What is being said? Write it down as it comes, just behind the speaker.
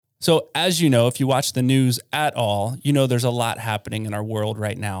So as you know, if you watch the news at all, you know there's a lot happening in our world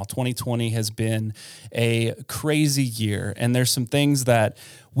right now. 2020 has been a crazy year, and there's some things that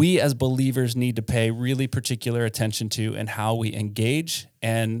we as believers need to pay really particular attention to in how we engage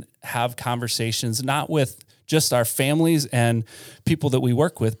and have conversations, not with just our families and people that we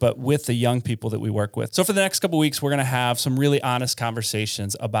work with, but with the young people that we work with. So for the next couple of weeks, we're going to have some really honest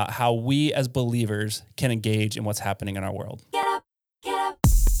conversations about how we as believers can engage in what's happening in our world. Get up, get up.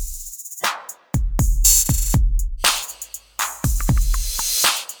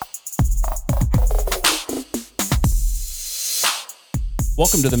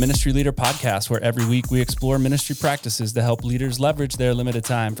 Welcome to the Ministry Leader Podcast, where every week we explore ministry practices to help leaders leverage their limited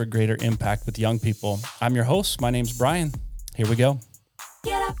time for greater impact with young people. I'm your host. My name's Brian. Here we go.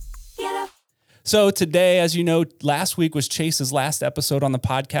 Get up, get up. So today, as you know, last week was Chase's last episode on the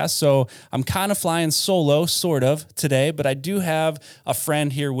podcast. So I'm kind of flying solo, sort of, today, but I do have a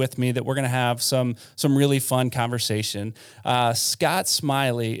friend here with me that we're going to have some really fun conversation. Scott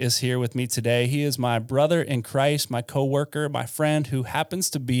Smiley is here with me today. He is my brother in Christ, my coworker, my friend who happens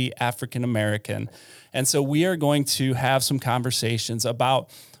to be African American. And so we are going to have some conversations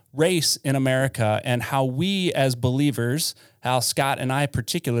about race in America and how we as believers, how Scott and I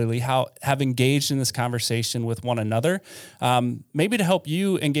particularly, have engaged in this conversation with one another, maybe to help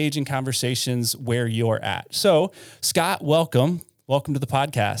you engage in conversations where you're at. So Scott, welcome to the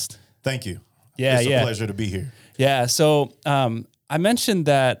podcast. Thank you. It's a pleasure to be here. Yeah. So I mentioned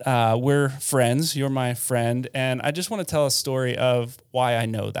that we're friends. You're my friend. And I just want to tell a story of why I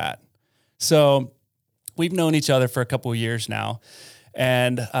know that. So we've known each other for a couple of years now.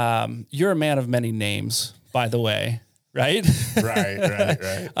 And you're a man of many names, by the way, right?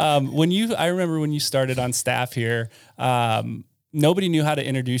 Right. I remember when you started on staff here, nobody knew how to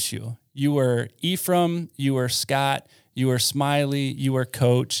introduce you. You were Ephraim, you were Scott, you were Smiley, you were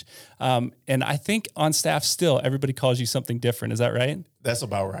Coach. And I think on staff still, everybody calls you something different. Is that right? That's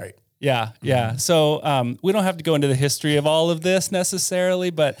about right. Yeah. So we don't have to go into the history of all of this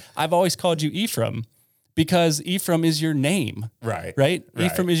necessarily, but I've always called you Ephraim, because Ephraim is your name. Right.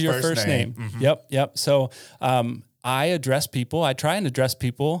 Ephraim is your first name. Mm-hmm. Yep. So I try and address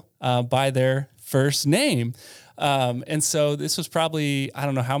people by their first name. And so this was probably, I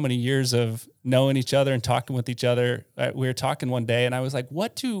don't know how many years of knowing each other and talking with each other. We were talking one day and I was like,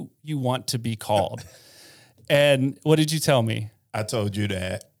 what do you want to be called? And what did you tell me? I told you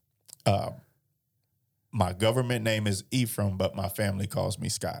that my government name is Ephraim, but my family calls me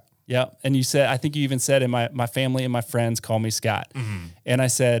Scott. Yeah. And you said, I think you even said, in my family and my friends call me Scott. Mm-hmm. And I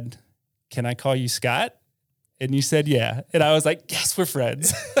said, can I call you Scott? And you said, yeah. And I was like, yes, we're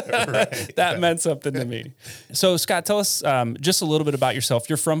friends. Right. That meant something to me. So Scott, tell us just a little bit about yourself.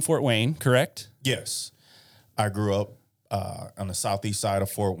 You're from Fort Wayne, correct? Yes. I grew up on the southeast side of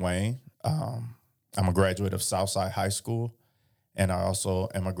Fort Wayne. I'm a graduate of Southside High School, and I also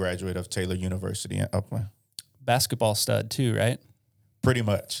am a graduate of Taylor University in Upland. Basketball stud too, right? Pretty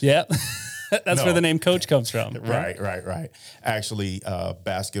much. Yeah. That's where the name Coach comes from. Right. Actually,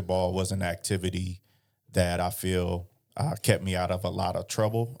 basketball was an activity that I feel kept me out of a lot of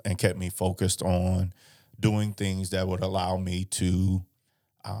trouble and kept me focused on doing things that would allow me to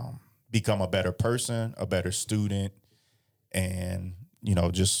become a better person, a better student, and,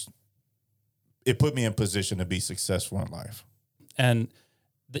 it put me in position to be successful in life. And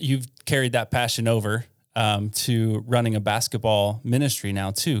you've carried that passion over to running a basketball ministry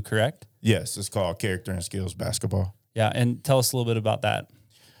now too, correct? Yes, it's called Character and Skills Basketball. Yeah, and tell us a little bit about that.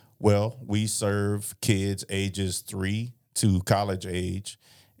 Well, we serve kids ages 3 to college age,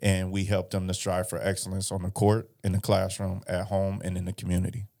 and we help them to strive for excellence on the court, in the classroom, at home, and in the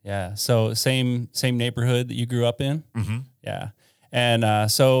community. Yeah, so same neighborhood that you grew up in? Mm-hmm. Yeah. And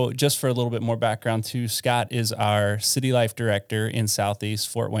so just for a little bit more background too, Scott is our city life director in Southeast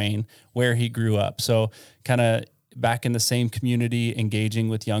Fort Wayne, where he grew up. So kind of back in the same community, engaging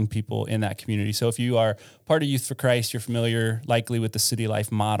with young people in that community. So if you are part of Youth for Christ, you're familiar likely with the city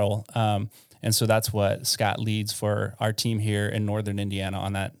life model. And so that's what Scott leads for our team here in Northern Indiana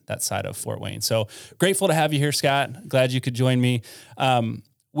on that side of Fort Wayne. So grateful to have you here, Scott. Glad you could join me.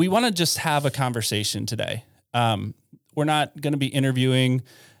 We want to just have a conversation today. We're not going to be interviewing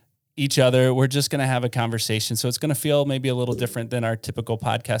each other. We're just going to have a conversation. So it's going to feel maybe a little different than our typical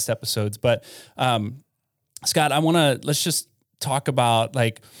podcast episodes. But Scott, let's just talk about,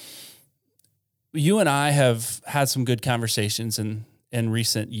 like, you and I have had some good conversations in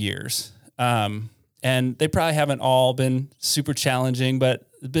recent years. And they probably haven't all been super challenging, but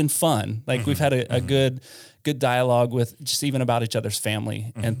it's been fun. Like, we've had a good dialogue with just even about each other's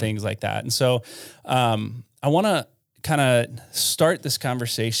family and things like that. And so I want to kind of start this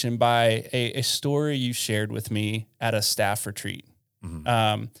conversation by a story you shared with me at a staff retreat.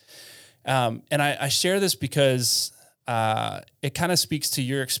 And I share this because it kind of speaks to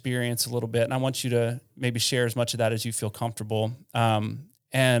your experience a little bit, and I want you to maybe share as much of that as you feel comfortable.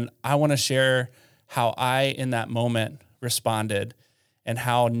 And I want to share how I, in that moment, responded and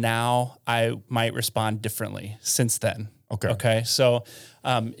how now I might respond differently since then. Okay. So,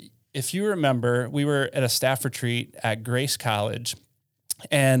 if you remember, we were at a staff retreat at Grace College,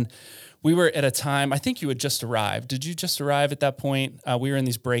 and we were at a time, I think you had just arrived. Did you just arrive at that point? We were in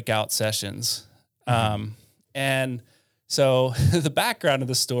these breakout sessions. And so the background of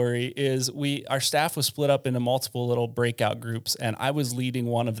the story is our staff was split up into multiple little breakout groups, and I was leading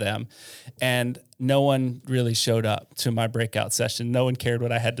one of them, and no one really showed up to my breakout session. No one cared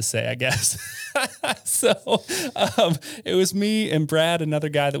what I had to say, I guess. So it was me and Brad, another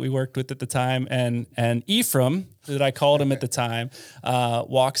guy that we worked with at the time, and Ephraim, that I called him at the time,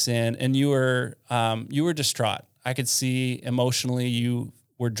 walks in, and you were distraught. I could see emotionally you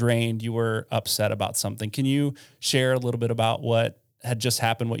were drained, you were upset about something. Can you share a little bit about what had just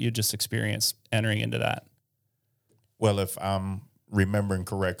happened, what you just experienced entering into that? Well, if I'm remembering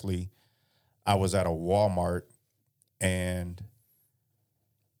correctly, I was at a Walmart, and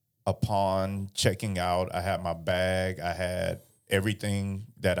upon checking out, I had my bag, I had everything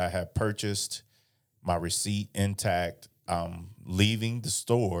that I had purchased, my receipt intact, leaving the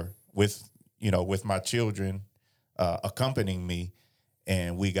store with my children accompanying me.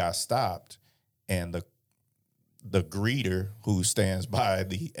 And we got stopped, and the greeter who stands by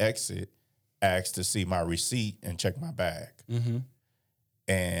the exit asked to see my receipt and check my bag. Mm-hmm.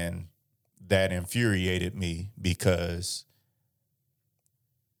 And that infuriated me because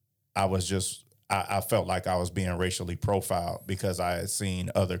I felt like I was being racially profiled because I had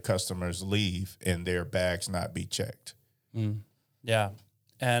seen other customers leave and their bags not be checked. Yeah.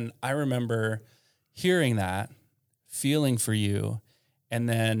 And I remember hearing that, feeling for you, and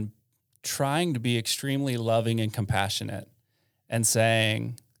then trying to be extremely loving and compassionate and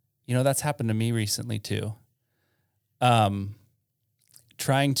saying, that's happened to me recently too. Trying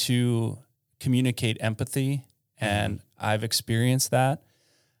to communicate empathy, and I've experienced that.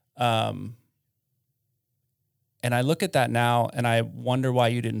 And I look at that now and I wonder why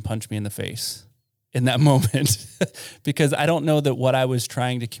you didn't punch me in the face in that moment, because I don't know that what I was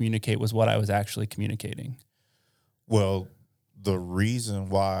trying to communicate was what I was actually communicating. Well, the reason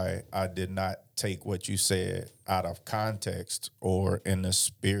why I did not take what you said out of context or in the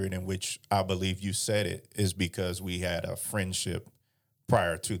spirit in which I believe you said it is because we had a friendship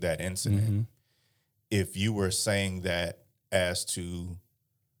prior to that incident. Mm-hmm. If you were saying that as to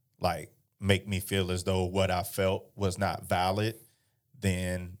make me feel as though what I felt was not valid,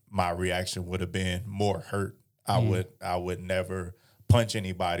 then my reaction would have been more hurt. I would never punch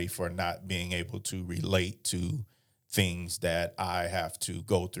anybody for not being able to relate to things that I have to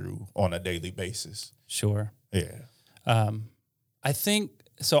go through on a daily basis. Sure. Yeah. I think,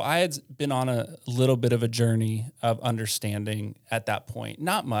 so I had been on a little bit of a journey of understanding at that point.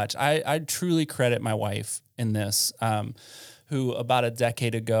 Not much. I truly credit my wife in this, who about a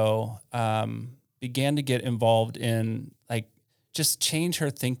decade ago began to get involved in just change her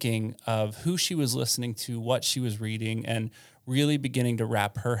thinking of who she was listening to, what she was reading, and really beginning to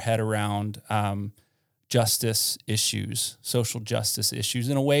wrap her head around justice issues, social justice issues,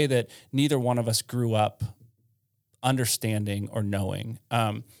 in a way that neither one of us grew up understanding or knowing.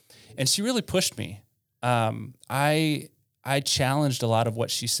 And she really pushed me. I challenged a lot of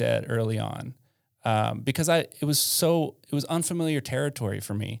what she said early on because it was unfamiliar territory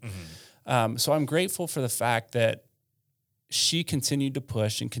for me. Mm-hmm. So I'm grateful for the fact that she continued to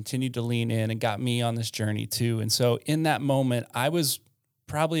push and continued to lean in and got me on this journey too. And so in that moment, I was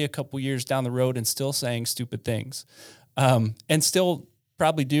probably a couple years down the road and still saying stupid things, and still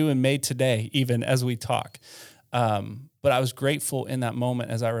probably do and may today, even as we talk. But I was grateful in that moment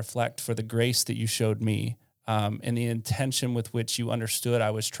as I reflect for the grace that you showed me, and the intention with which you understood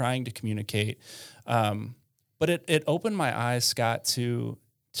I was trying to communicate. But it opened my eyes, Scott, to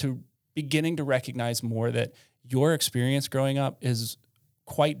beginning to recognize more that your experience growing up is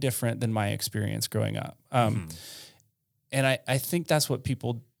quite different than my experience growing up. And I think that's what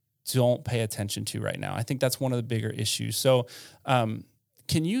people don't pay attention to right now. I think that's one of the bigger issues. So can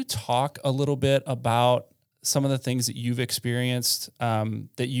you talk a little bit about some of the things that you've experienced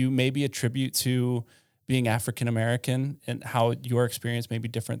that you maybe attribute to being African-American and how your experience may be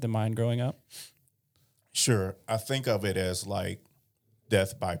different than mine growing up? Sure. I think of it as like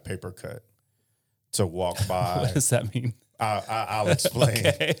death by paper cut. To walk by. What does that mean? I'll explain.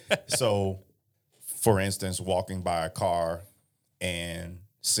 Okay. So for instance, walking by a car and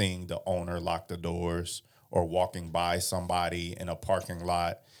seeing the owner lock the doors, or walking by somebody in a parking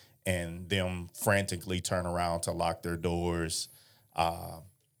lot and them frantically turn around to lock their doors,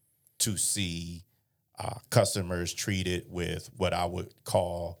 to see customers treated with what I would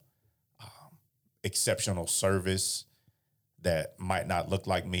call exceptional service that might not look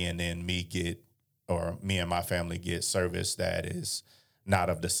like me, and then me and my family get service that is not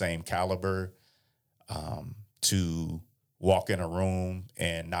of the same caliber, to walk in a room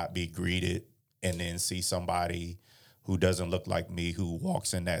and not be greeted, and then see somebody who doesn't look like me who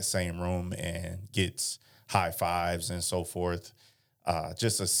walks in that same room and gets high fives and so forth.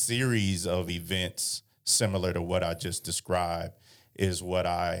 Just a series of events similar to what I just described is what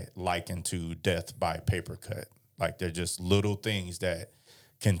I liken to death by paper cut. Like, they're just little things that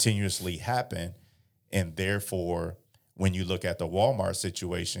continuously happen. And therefore, when you look at the Walmart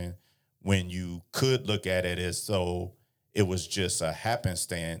situation, when you could look at it as though it was just a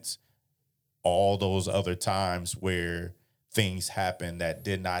happenstance, all those other times where things happen that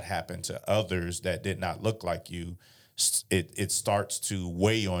did not happen to others that did not look like you, it starts to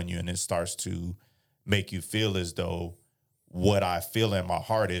weigh on you, and it starts to make you feel as though what I feel in my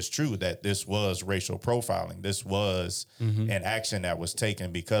heart is true, that this was racial profiling. This was an action that was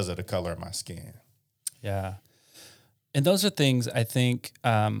taken because of the color of my skin. Yeah. And those are things I think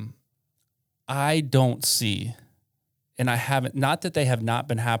I don't see, and I haven't, not that they have not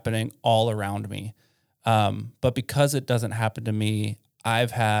been happening all around me, but because it doesn't happen to me,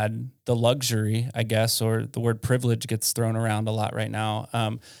 I've had the luxury, I guess, or the word privilege gets thrown around a lot right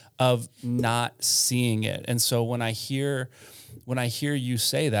now, of not seeing it. And so when I hear you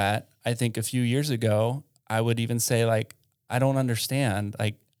say that, I think a few years ago, I would even say, like, I don't understand.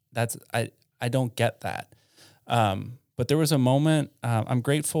 Like, I don't get that. But there was a moment, I'm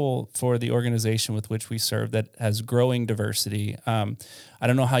grateful for the organization with which we serve that has growing diversity. I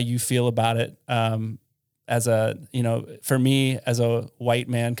don't know how you feel about it. For me, as a white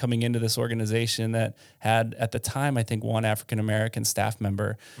man coming into this organization that had, at the time, I think one African-American staff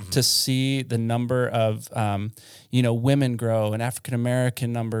member, to see the number of, women grow and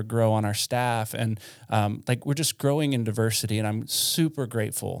African-American number grow on our staff. And we're just growing in diversity, and I'm super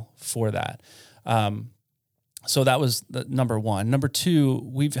grateful for that. So that was the number one. Number two,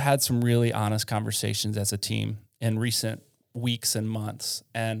 we've had some really honest conversations as a team in recent weeks and months.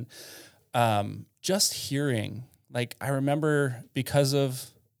 And just hearing, like, I remember because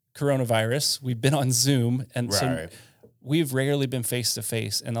of coronavirus, we've been on Zoom. And so we've rarely been face to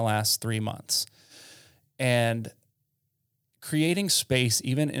face in the last 3 months. And creating space,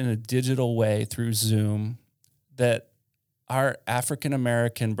 even in a digital way through Zoom, that our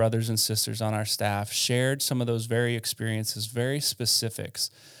African-American brothers and sisters on our staff shared some of those very experiences, very specifics,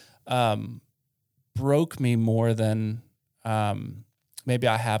 broke me more than maybe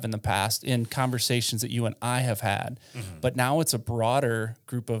I have in the past in conversations that you and I have had. But now it's a broader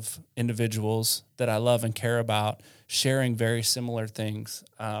group of individuals that I love and care about sharing very similar things.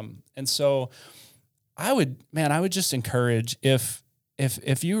 And so I would just encourage, if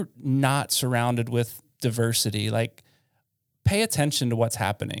you're not surrounded with diversity, like, pay attention to what's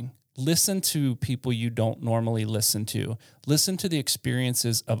happening. Listen to people you don't normally listen to. Listen to the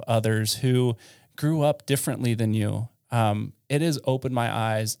experiences of others who grew up differently than you. It has opened my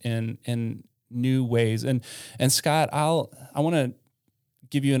eyes in new ways. And Scott, I want to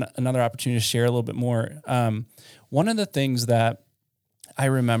give you another opportunity to share a little bit more. One of the things that I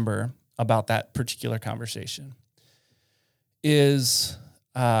remember about that particular conversation is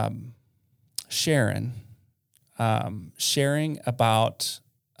Sharon sharing about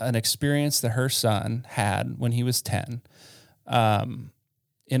an experience that her son had when he was 10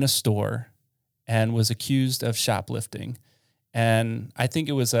 in a store and was accused of shoplifting. And I think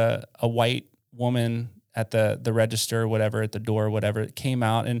it was a white woman at the register or whatever, at the door or whatever, it came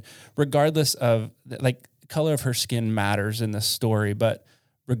out. And regardless of, like, color of her skin matters in this story, but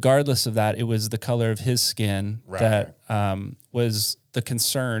regardless of that, it was the color of his skin that was the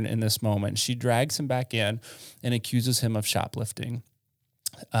concern in this moment. She drags him back in and accuses him of shoplifting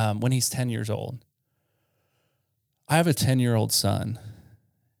when he's 10 years old. I have a 10-year-old son,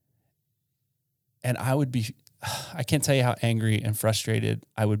 and I can't tell you how angry and frustrated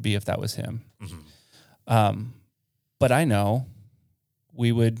I would be if that was him. But I know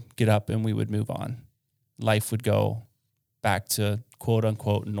we would get up and we would move on. Life would go back to quote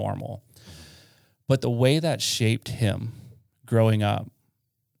unquote normal. But the way that shaped him growing up,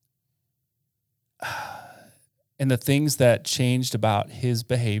 and the things that changed about his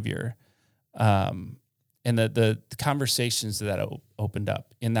behavior, and the conversations that opened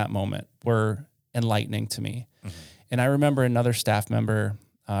up in that moment were enlightening to me. And I remember another staff member,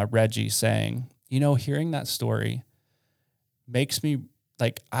 Reggie, saying, hearing that story makes me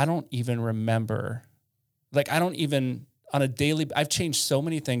like, I don't even remember, like, I don't even on a daily, I've changed so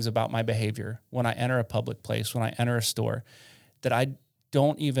many things about my behavior when I enter a public place, when I enter a store, that I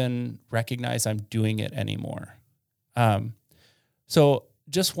don't even recognize I'm doing it anymore. So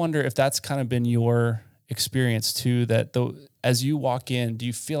just wonder if that's kind of been your experience too, that as you walk in, do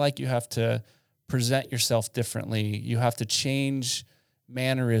you feel like you have to present yourself differently? You have to change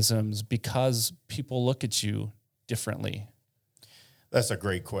mannerisms because people look at you differently? That's a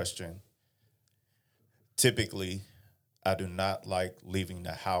great question. Typically, I do not like leaving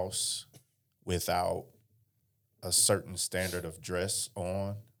the house without a certain standard of dress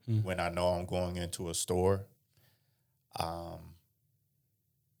on when I know I'm going into a store.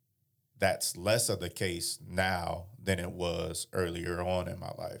 That's less of the case now than it was earlier on in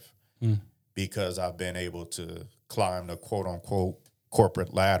my life because I've been able to climb the quote unquote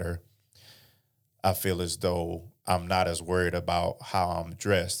corporate ladder. I feel as though I'm not as worried about how I'm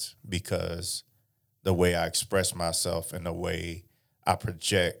dressed because the way I express myself and the way I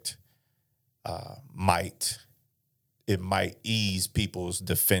project might ease people's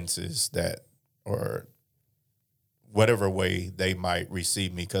defenses or whatever way they might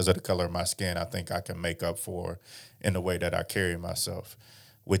receive me because of the color of my skin. I think I can make up for in the way that I carry myself,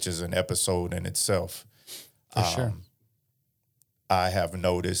 which is an episode in itself. For sure. I have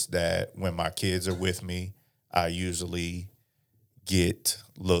noticed that when my kids are with me, I usually get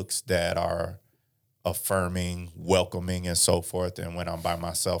looks that are affirming, welcoming, and so forth. And when I'm by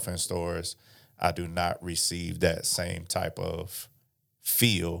myself in stores, I do not receive that same type of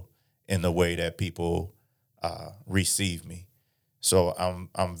feel in the way that people receive me. So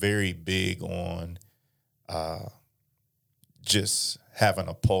I'm very big on just having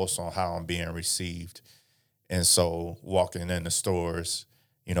a pulse on how I'm being received. And so walking in the stores,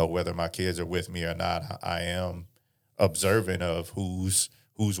 whether my kids are with me or not, I am observant of who's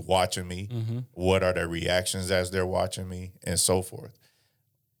watching me, what are their reactions as they're watching me, and so forth.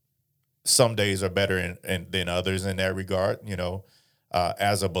 Some days are better than others in that regard.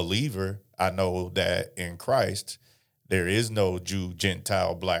 As a believer, I know that in Christ, there is no Jew,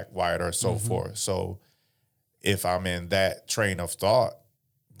 Gentile, black, white, or so forth. So if I'm in that train of thought,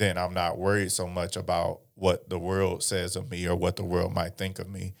 then I'm not worried so much about what the world says of me or what the world might think of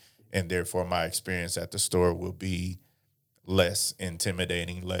me. And therefore, my experience at the store will be less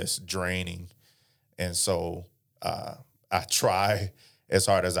intimidating, less draining. And so I try as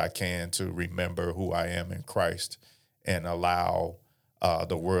hard as I can to remember who I am in Christ and allow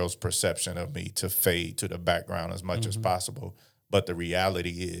the world's perception of me to fade to the background as much as possible. But the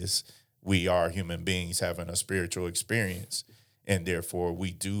reality is we are human beings having a spiritual experience. And therefore,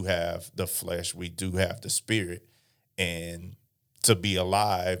 we do have the flesh, we do have the spirit. And to be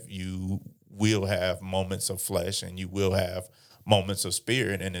alive, you will have moments of flesh and you will have moments of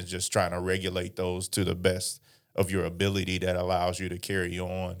spirit. And it's just trying to regulate those to the best of your ability that allows you to carry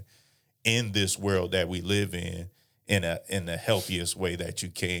on in this world that we live in the healthiest way that you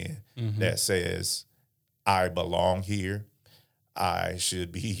can, that says, I belong here. I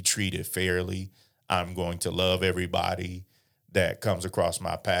should be treated fairly. I'm going to love everybody that comes across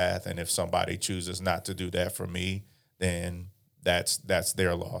my path. And if somebody chooses not to do that for me, then that's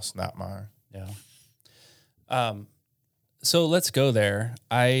their loss, not mine. Yeah. So let's go there.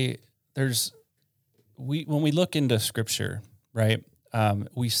 When we look into Scripture, right?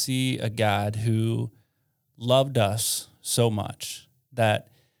 We see a God who loved us so much that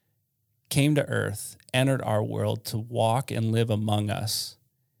came to earth, entered our world to walk and live among us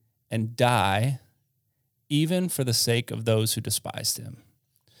and die even for the sake of those who despised him.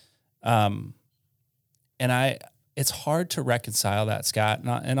 It's hard to reconcile that, Scott.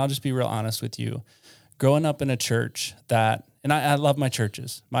 And I'll just be real honest with you. Growing up in a church and I love my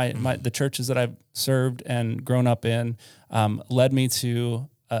churches. The churches that I've served and grown up in led me to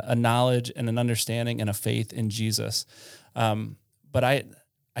a knowledge and an understanding and a faith in Jesus. But I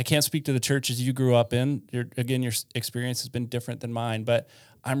can't speak to the churches you grew up in. Your experience has been different than mine. But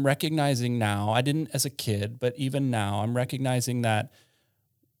I'm recognizing now, I didn't as a kid, but even now, I'm recognizing that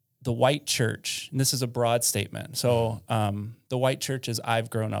the white church, and this is a broad statement. So the white churches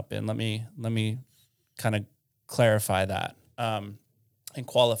I've grown up in, let me kind of clarify that and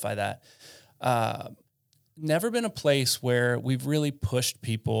qualify that. Never been a place where we've really pushed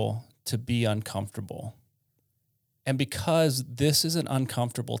people to be uncomfortable. And because this is an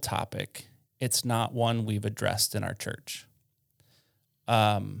uncomfortable topic, it's not one we've addressed in our church.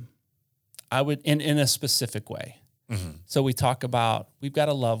 I would, in a specific way. So we talk about, we've got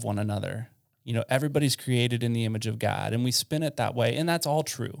to love one another. everybody's created in the image of God, and we spin it that way, and that's all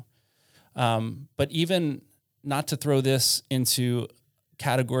true. But even not to throw this into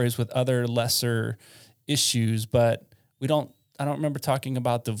categories with other lesser issues, but I don't remember talking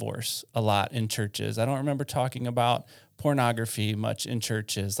about divorce a lot in churches. I don't remember talking about pornography much in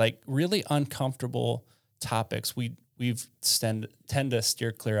churches, like really uncomfortable topics we've tend to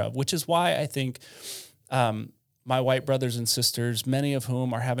steer clear of, which is why I think my white brothers and sisters, many of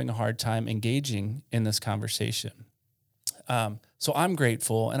whom are having a hard time engaging in this conversation. So I'm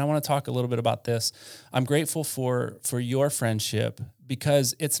grateful, and I want to talk a little bit about this. I'm grateful for your friendship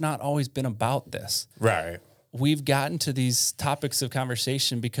because it's not always been about this. Right. We've gotten to these topics of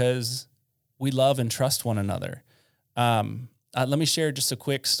conversation because we love and trust one another. Let me share just a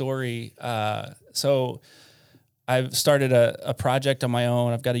quick story. So I've started a project on my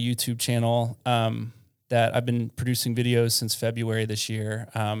own. I've got a YouTube channel that I've been producing videos since February this year,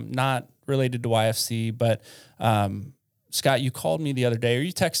 not related to YFC, but Scott, you called me the other day, or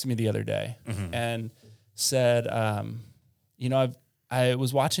you texted me the other day, and said, I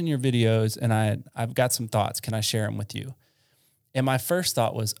was watching your videos and I've got some thoughts. Can I share them with you? And my first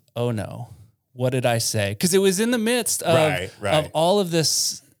thought was, oh no, what did I say? Because it was in the midst of all of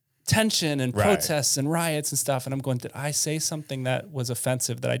this tension and protests and riots and stuff. And I'm going, did I say something that was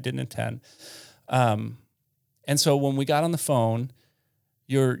offensive that I didn't intend? And so when we got on the phone,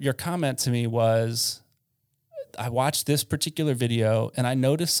 your comment to me was, I watched this particular video and I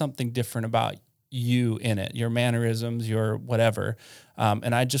noticed something different about you in it, your mannerisms, your whatever.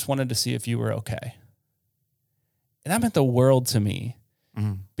 And I just wanted to see if you were okay. And that meant the world to me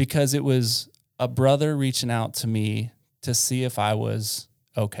because it was a brother reaching out to me to see if I was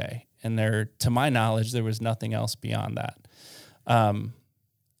okay. And to my knowledge, there was nothing else beyond that.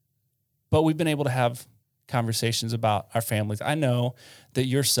 But we've been able to have conversations about our families. I know that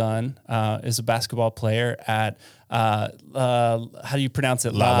your son is a basketball player at how do you pronounce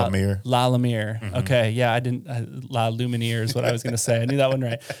it? La Lumiere. La Lumiere. Okay, yeah, I didn't. La Lumiere is what I was going to say. I knew that one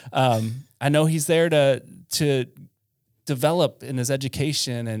right. I know he's there to develop in his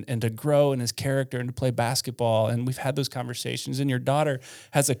education and to grow in his character and to play basketball. And we've had those conversations. And your daughter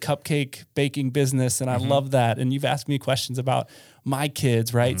has a cupcake baking business, and I love that. And you've asked me questions about my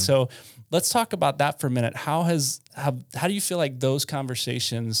kids, right? So let's talk about that for a minute. How do you feel like those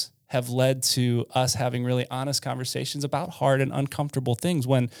conversations have led to us having really honest conversations about hard and uncomfortable things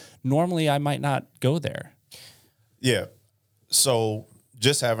when normally I might not go there? Yeah. So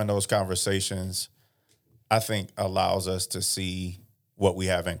just having those conversations, I think, allows us to see what we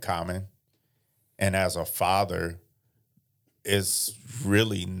have in common. And as a father, there's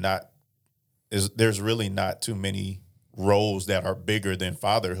really not too many roles that are bigger than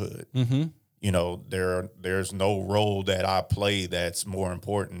fatherhood. There's no role that I play that's more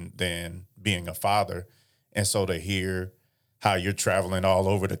important than being a father. And so to hear how you're traveling all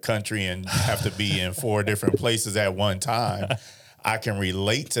over the country and have to be in 4 different places at one time, I can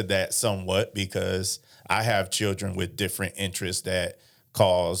relate to that somewhat because I have children with different interests that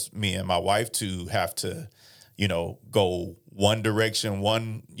cause me and my wife to have to, go one direction,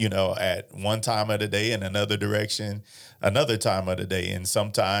 at one time of the day, and another direction another time of the day. And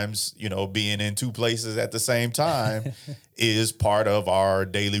sometimes, being in 2 places at the same time is part of our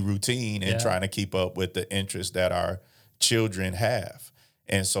daily routine and trying to keep up with the interests that our children have.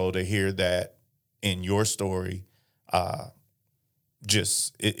 And so to hear that in your story,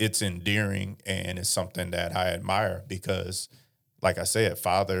 it's endearing, and it's something that I admire because, like I said,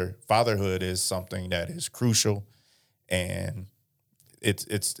 fatherhood is something that is crucial, and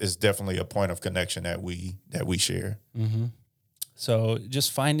it's definitely a point of connection that we share. Mm-hmm. So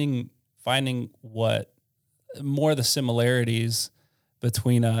just finding what more of the similarities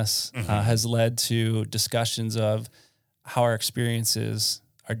between us has led to discussions of how our experiences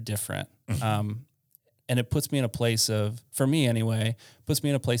are different. And it puts me in a place for me anyway, puts me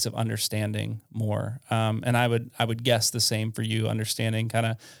in a place of understanding more. And I would guess the same for you, understanding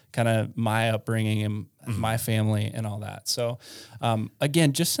kind of my upbringing and my family and all that. So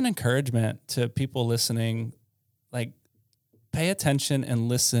again, just an encouragement to people listening, like pay attention and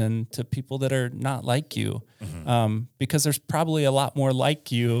listen to people that are not like you, because there's probably a lot more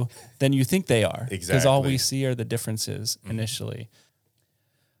like you than you think they are. Exactly. Because all we see are the differences initially.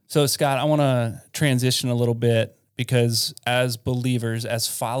 So, Scott, I want to transition a little bit because as believers, as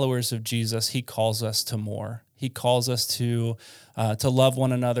followers of Jesus, he calls us to more. He calls us to love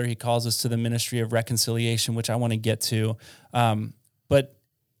one another. He calls us to the ministry of reconciliation, which I want to get to. But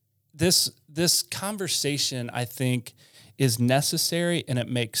this conversation, I think, is necessary and it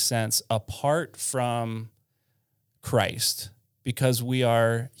makes sense apart from Christ. because we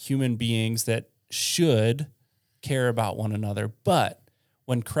are human beings that should care about one another. But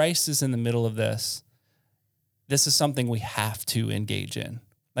when Christ is in the middle of this is something we have to engage in.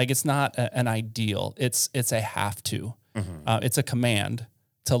 Like, it's not an ideal. It's a have to. It's a command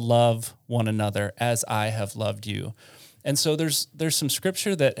to love one another as I have loved you. And so there's some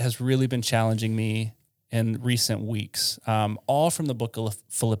scripture that has really been challenging me in recent weeks, all from the book of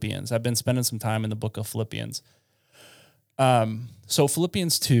Philippians. I've been spending some time in the book of Philippians. So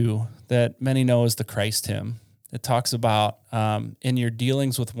Philippians 2, that many know as the Christ hymn, it talks about in your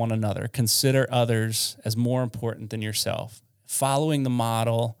dealings with one another, consider others as more important than yourself, following the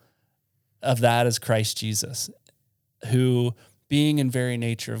model of that is Christ Jesus, who, being in very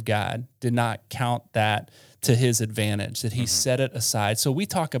nature of God, did not count that to his advantage, that he set it aside. So we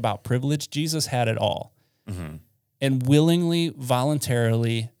talk about privilege. Jesus had it all and willingly,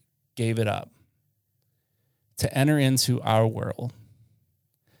 voluntarily gave it up to enter into our world,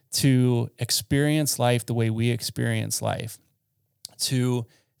 to experience life the way we experience life, to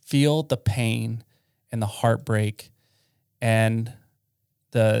feel the pain and the heartbreak and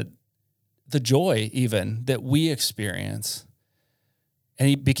the joy even that we experience. And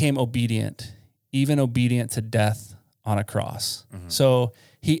he became obedient, even obedient to death on a cross. So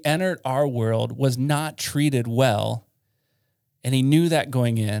he entered our world, was not treated well, and he knew that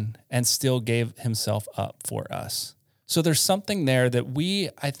going in and still gave himself up for us. So there's something there that we,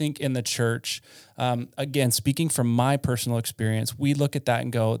 I think, in the church, again, speaking from my personal experience, we look at that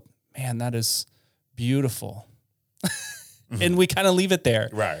and go, man, that is beautiful. And we kind of leave it there.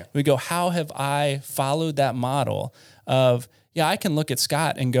 Right. We go, how have I followed that model of, yeah, I can look at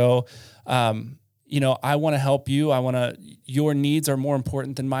Scott and go, I want to help you. Your needs are more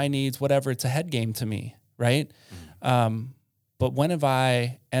important than my needs, whatever. It's a head game to me, right? But when have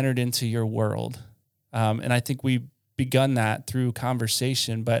I entered into your world? And I think we've begun that through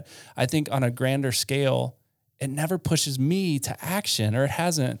conversation, but I think on a grander scale, it never pushes me to action, or it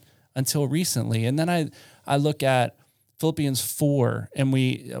hasn't until recently. And then I look at Philippians 4, and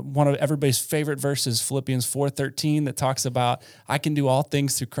one of everybody's favorite verses, Philippians 4:13, that talks about I can do all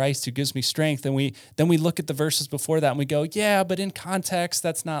things through Christ who gives me strength. And then we look at the verses before that and we go, yeah, but in context,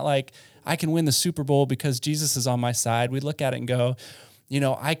 that's not like I can win the Super Bowl because Jesus is on my side. We look at it and go,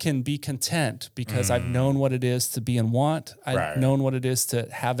 I can be content because I've known what it is to be in want. I've known what it is to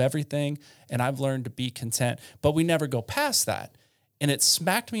have everything, and I've learned to be content. But we never go past that. And it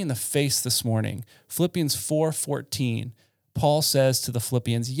smacked me in the face this morning. Philippians 4:14, Paul says to the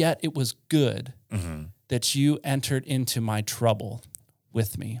Philippians, yet it was good that you entered into my trouble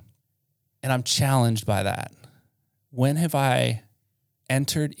with me. And I'm challenged by that. When have I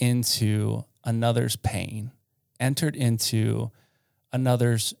entered into another's pain, entered into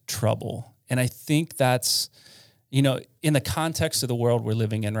another's trouble? And I think that's, in the context of the world we're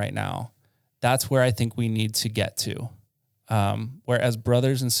living in right now, that's where I think we need to get to. Where as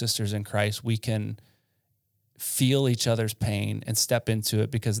brothers and sisters in Christ, we can feel each other's pain and step into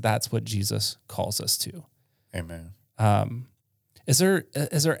it because that's what Jesus calls us to. Amen. Has there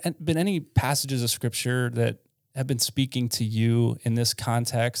been any passages of scripture that have been speaking to you in this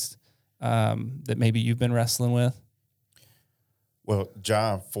context that maybe you've been wrestling with? Well,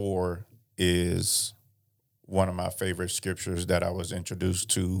 John 4 is one of my favorite scriptures that I was introduced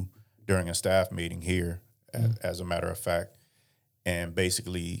to during a staff meeting here, as a matter of fact. And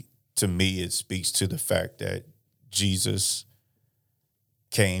basically, to me, it speaks to the fact that Jesus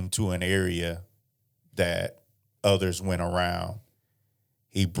came to an area that others went around.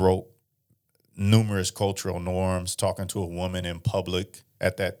 He broke numerous cultural norms, talking to a woman in public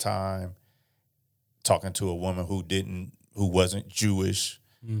at that time, talking to a woman who wasn't Jewish,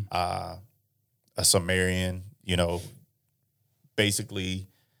 a Samaritan, basically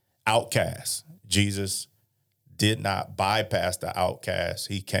outcast. Jesus did not bypass the outcast.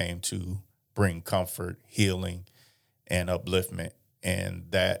 He came to bring comfort, healing, and upliftment. And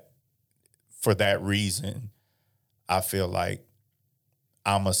that, for that reason, I feel like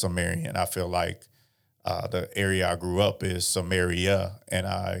I'm a Samaritan. I feel like the area I grew up is Samaria, and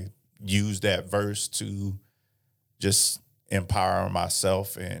I use that verse to just empower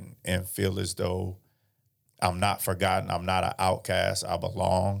myself and feel as though I'm not forgotten. I'm not an outcast. I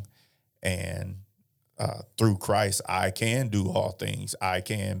belong. And through Christ, I can do all things. I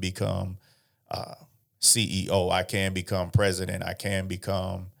can become CEO. I can become president. I can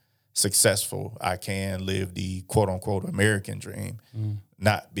become successful. I can live the quote unquote American dream,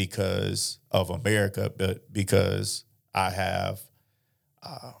 not because of America, but because I have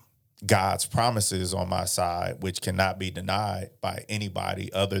God's promises on my side, which cannot be denied by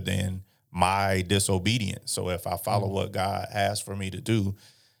anybody other than my disobedience. So if I follow what God has for me to do,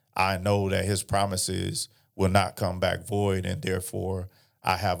 I know that his promises will not come back void, and therefore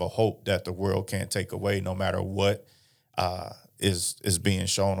I have a hope that the world can't take away, no matter what is being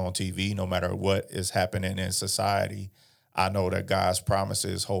shown on TV, no matter what is happening in society. I know that God's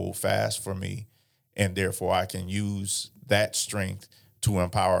promises hold fast for me, and therefore I can use that strength to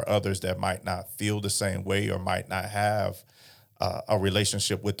empower others that might not feel the same way or might not have a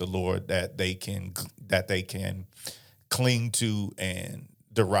relationship with the Lord that they can cling to and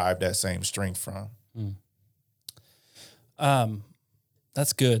derive that same strength from.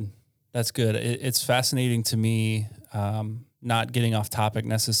 That's good. That's good. It's fascinating to me, not getting off topic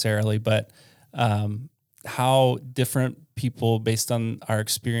necessarily, but how different people, based on our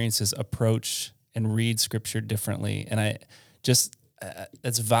experiences, approach and read scripture differently. And I just,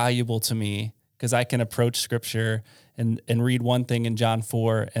 it's valuable to me because I can approach scripture and read one thing in John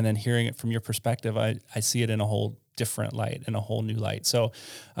 4, and then hearing it from your perspective, I see it in a whole different light, in a whole new light. So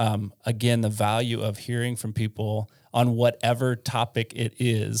again, the value of hearing from people on whatever topic it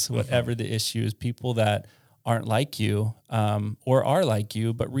is, whatever the issue is, people that aren't like you or are like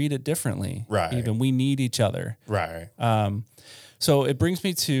you, but read it differently. Right. Even we need each other. Right. So it brings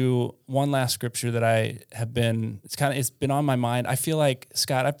me to one last scripture that I have been, it's been on my mind. I feel like,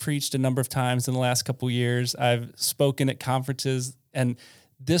 Scott, I've preached a number of times in the last couple of years. I've spoken at conferences, and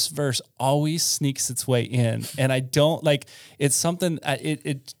this verse always sneaks its way in. And I don't like, it's something,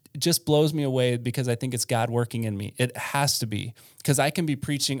 it just blows me away because I think it's God working in me. It has to be, because I can be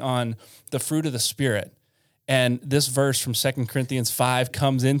preaching on the fruit of the Spirit, and this verse from 2 Corinthians 5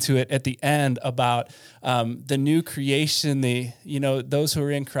 comes into it at the end about the new creation, those who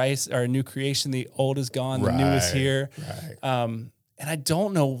are in Christ are a new creation. The old is gone, the new is here. Right. And I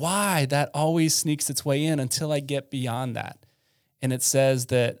don't know why that always sneaks its way in until I get beyond that. And it says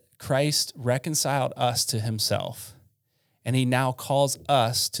that Christ reconciled us to himself, and he now calls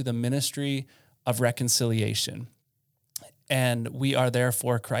us to the ministry of reconciliation. And we are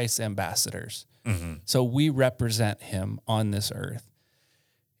therefore Christ's ambassadors. Mm-hmm. So we represent him on this earth.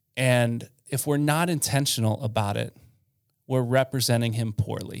 And if we're not intentional about it, we're representing him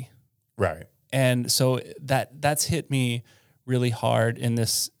poorly. Right. And so that's hit me really hard in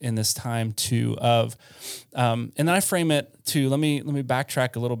this time too of, and then I frame it to, let me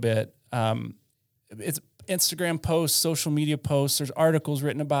backtrack a little bit. It's Instagram posts, social media posts, there's articles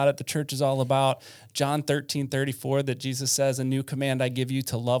written about it. The church is all about John 13:34, that Jesus says, "A new command I give you,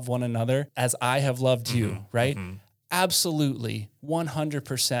 to love one another as I have loved you," right? Mm-hmm. Absolutely,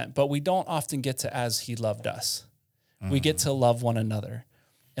 100%. But we don't often get to "as he loved us." We get to love one another.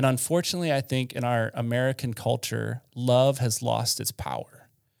 And unfortunately, I think in our American culture, love has lost its power.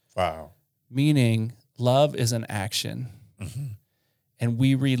 Wow. Meaning love is an action. Mm-hmm. And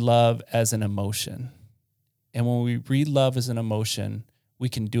we read love as an emotion. And when we read love as an emotion, we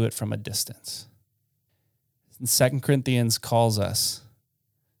can do it from a distance. And 2 Corinthians calls us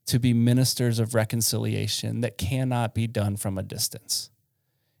to be ministers of reconciliation that cannot be done from a distance.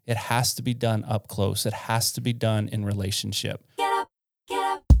 It has to be done up close. It has to be done in relationship. Get up, get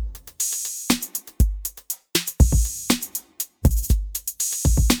up.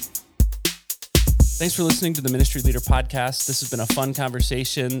 Thanks for listening to the Ministry Leader Podcast. This has been a fun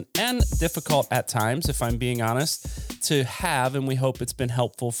conversation and difficult at times, if I'm being honest, to have, and we hope it's been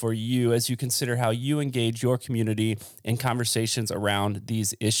helpful for you as you consider how you engage your community in conversations around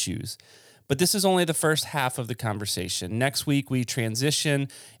these issues. But this is only the first half of the conversation. Next week, we transition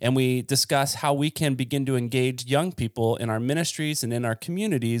and we discuss how we can begin to engage young people in our ministries and in our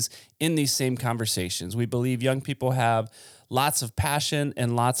communities in these same conversations. We believe young people have lots of passion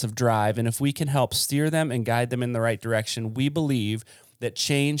and lots of drive, and if we can help steer them and guide them in the right direction, we believe that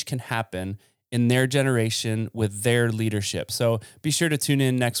change can happen in their generation with their leadership. So be sure to tune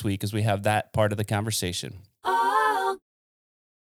in next week as we have that part of the conversation.